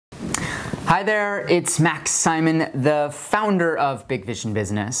Hi there, it's Max Simon, the founder of Big Vision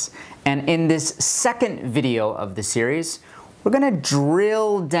Business. And in this second video of the series, we're gonna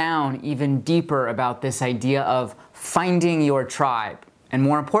drill down even deeper about this idea of finding your tribe. And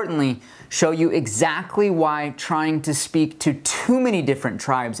more importantly, show you exactly why trying to speak to too many different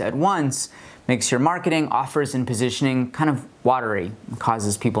tribes at once makes your marketing, offers, and positioning kind of watery and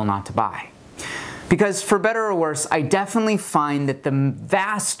causes people not to buy. Because for better or worse, I definitely find that the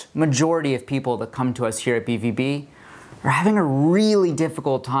vast majority of people that come to us here at BVB are having a really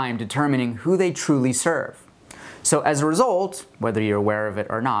difficult time determining who they truly serve. So as a result, whether you're aware of it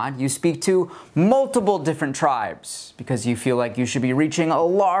or not, you speak to multiple different tribes because you feel like you should be reaching a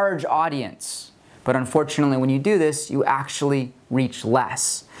large audience. But unfortunately, when you do this, you actually reach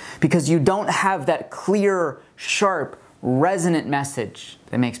less because you don't have that clear, sharp, resonant message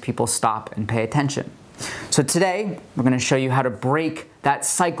that makes people stop and pay attention. So today, we're going to show you how to break that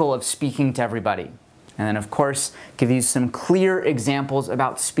cycle of speaking to everybody. And then, of course, give you some clear examples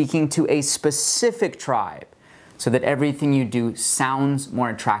about speaking to a specific tribe so that everything you do sounds more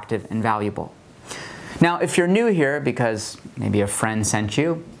attractive and valuable. Now, if you're new here because maybe a friend sent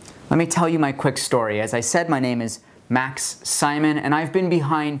you, let me tell you my quick story. As I said, my name is Max Simon, and I've been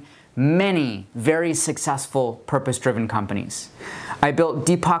behind many very successful purpose-driven companies. I built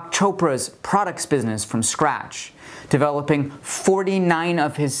Deepak Chopra's products business from scratch, developing 49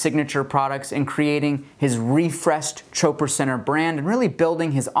 of his signature products and creating his refreshed Chopra Center brand and really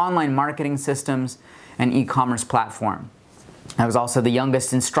building his online marketing systems and e-commerce platform. I was also the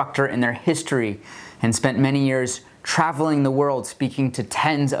youngest instructor in their history and spent many years traveling the world speaking to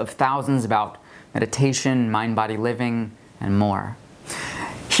tens of thousands about meditation, mind-body living, and more.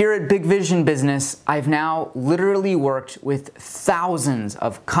 Here at Big Vision Business, I've now literally worked with thousands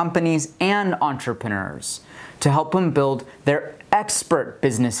of companies and entrepreneurs to help them build their expert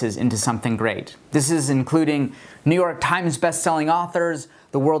businesses into something great. This is including New York Times bestselling authors,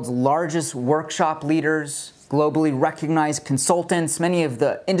 the world's largest workshop leaders, globally recognized consultants, many of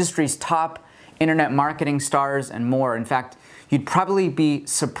the industry's top internet marketing stars, and more. In fact, you'd probably be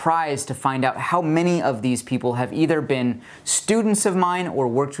surprised to find out how many of these people have either been students of mine or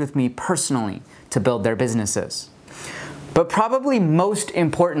worked with me personally to build their businesses. But probably most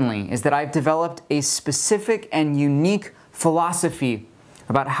importantly is that I've developed a specific and unique philosophy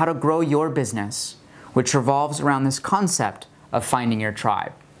about how to grow your business, which revolves around this concept of finding your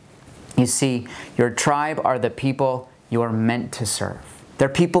tribe. You see, your tribe are the people you're meant to serve. They're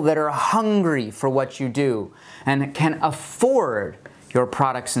people that are hungry for what you do and can afford your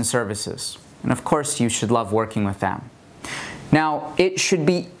products and services. And of course, you should love working with them. Now, it should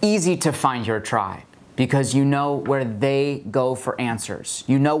be easy to find your tribe because you know where they go for answers.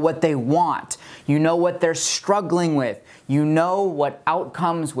 You know what they want. You know what they're struggling with. You know what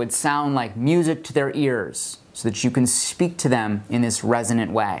outcomes would sound like music to their ears so that you can speak to them in this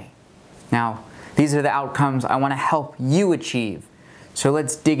resonant way. Now, these are the outcomes I want to help you achieve. So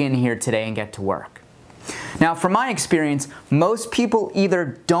let's dig in here today and get to work. Now, from my experience, most people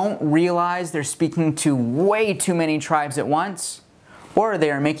either don't realize they're speaking to way too many tribes at once, or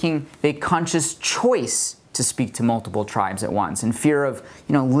they are making a conscious choice to speak to multiple tribes at once in fear of,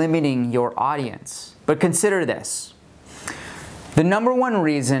 limiting your audience. But consider this. The number one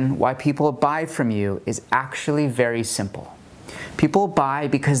reason why people buy from you is actually very simple. People buy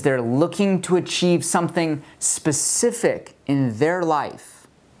because they're looking to achieve something specific in their life,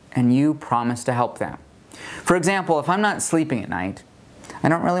 and you promise to help them. For example, if I'm not sleeping at night, I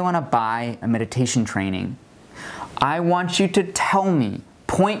don't really want to buy a meditation training. I want you to tell me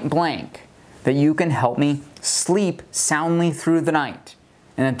point blank that you can help me sleep soundly through the night,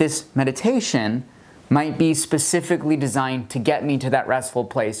 and that this meditation might be specifically designed to get me to that restful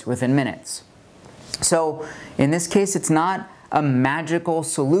place within minutes. So in this case, it's not a magical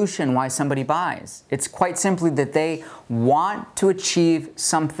solution why somebody buys. It's quite simply that they want to achieve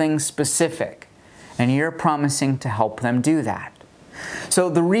something specific, and you're promising to help them do that. So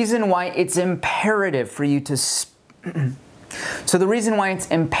the reason why it's imperative for you to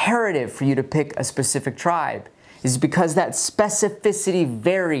pick a specific tribe is because that specificity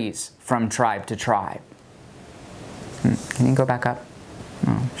varies from tribe to tribe. Can you go back up?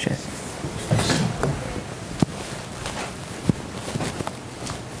 Oh, shit.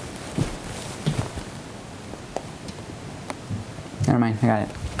 Never mind, I got it.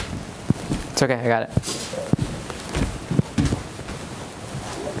 It's okay, I got it.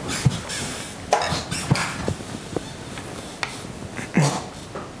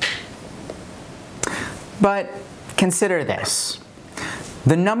 But consider this.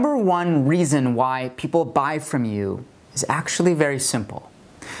 The number one reason why people buy from you is actually very simple.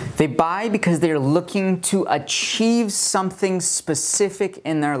 They buy because they're looking to achieve something specific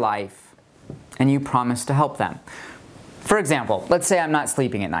in their life, and you promise to help them. For example, let's say I'm not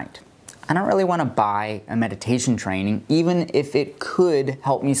sleeping at night. I don't really want to buy a meditation training, even if it could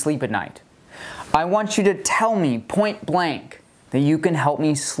help me sleep at night. I want you to tell me point blank that you can help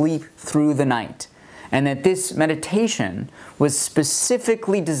me sleep through the night, and that this meditation was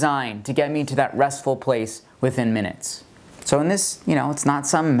specifically designed to get me to that restful place within minutes. So in this, it's not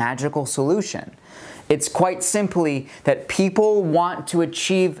some magical solution. It's quite simply that people want to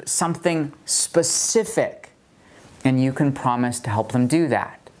achieve something specific, and you can promise to help them do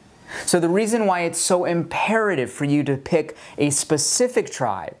that. So the reason why it's so imperative for you to pick a specific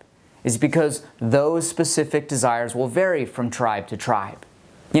tribe is because those specific desires will vary from tribe to tribe.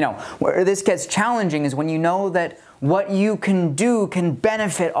 Where this gets challenging is when you know that what you can do can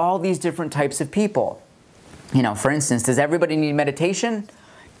benefit all these different types of people. For instance, does everybody need meditation?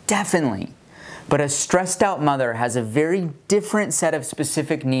 Definitely. But a stressed out mother has a very different set of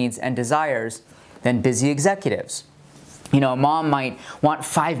specific needs and desires than busy executives. A mom might want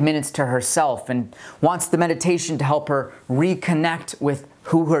 5 minutes to herself and wants the meditation to help her reconnect with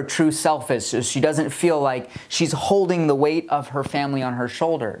who her true self is, so she doesn't feel like she's holding the weight of her family on her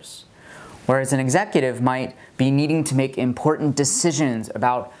shoulders. Whereas an executive might be needing to make important decisions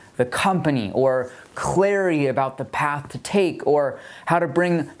about the company, or clarity about the path to take, or how to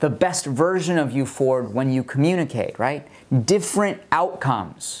bring the best version of you forward when you communicate, right? Different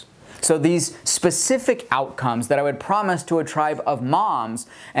outcomes. So these specific outcomes that I would promise to a tribe of moms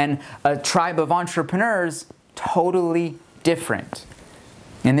and a tribe of entrepreneurs, totally different.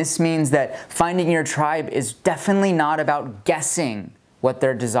 And this means that finding your tribe is definitely not about guessing what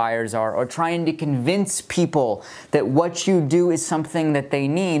their desires are or trying to convince people that what you do is something that they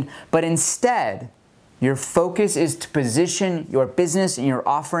need, but instead, your focus is to position your business and your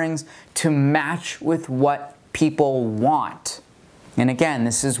offerings to match with what people want. And again,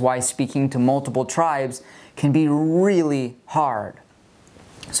 this is why speaking to multiple tribes can be really hard.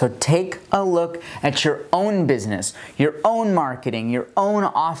 So take a look at your own business, your own marketing, your own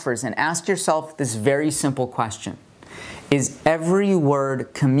offers, and ask yourself this very simple question. Is every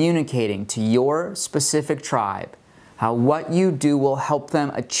word communicating to your specific tribe how what you do will help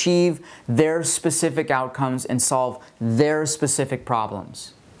them achieve their specific outcomes and solve their specific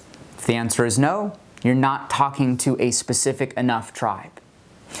problems? If the answer is no, you're not talking to a specific enough tribe.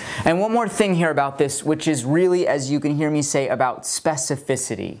 And one more thing here about this, which is really, as you can hear me say, about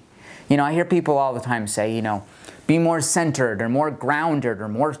specificity. I hear people all the time say, be more centered or more grounded or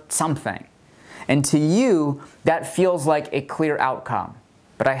more something. And to you, that feels like a clear outcome.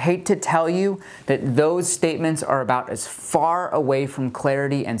 But I hate to tell you that those statements are about as far away from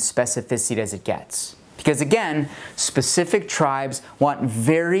clarity and specificity as it gets. Because again, specific tribes want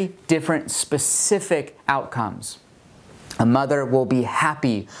very different specific outcomes. A mother will be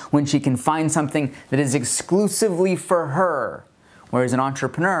happy when she can find something that is exclusively for her, whereas an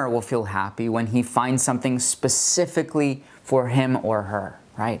entrepreneur will feel happy when he finds something specifically for him or her,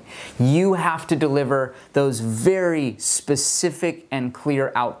 right? You have to deliver those very specific and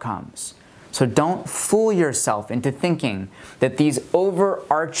clear outcomes. So don't fool yourself into thinking that these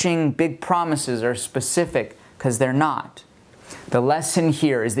overarching big promises are specific, because they're not. The lesson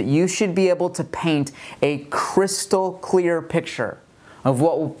here is that you should be able to paint a crystal clear picture of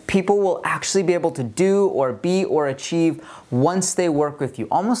what people will actually be able to do or be or achieve once they work with you,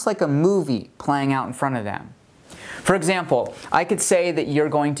 almost like a movie playing out in front of them. For example, I could say that you're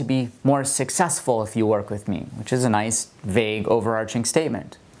going to be more successful if you work with me, which is a nice, vague, overarching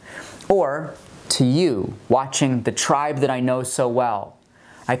statement. Or, to you, watching the tribe that I know so well,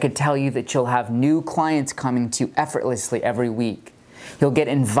 I could tell you that you'll have new clients coming to you effortlessly every week. You'll get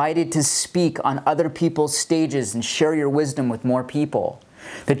invited to speak on other people's stages and share your wisdom with more people.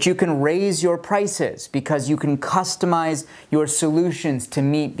 That you can raise your prices because you can customize your solutions to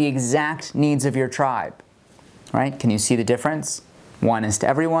meet the exact needs of your tribe. Right? Can you see the difference? One is to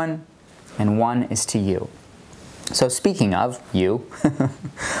everyone, and one is to you. So speaking of you,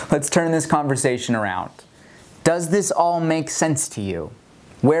 let's turn this conversation around. Does this all make sense to you?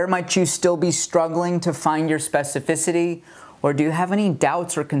 Where might you still be struggling to find your specificity? Or do you have any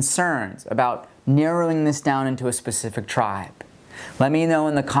doubts or concerns about narrowing this down into a specific tribe? Let me know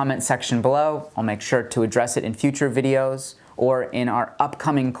in the comment section below. I'll make sure to address it in future videos or in our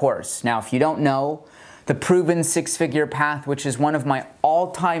upcoming course. Now, if you don't know, the Proven Six-Figure Path, which is one of my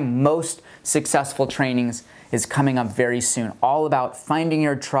all-time most successful trainings, is coming up very soon. All about finding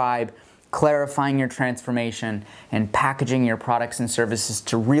your tribe, clarifying your transformation, and packaging your products and services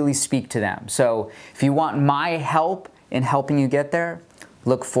to really speak to them. So if you want my help in helping you get there,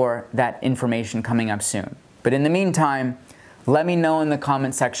 look for that information coming up soon. But in the meantime, let me know in the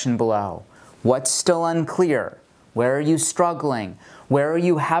comment section below. What's still unclear? Where are you struggling? Where are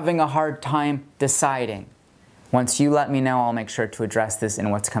you having a hard time deciding? Once you let me know, I'll make sure to address this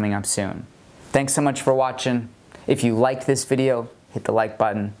in what's coming up soon. Thanks so much for watching. If you liked this video, hit the like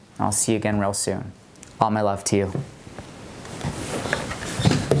button. I'll see you again real soon. All my love to you.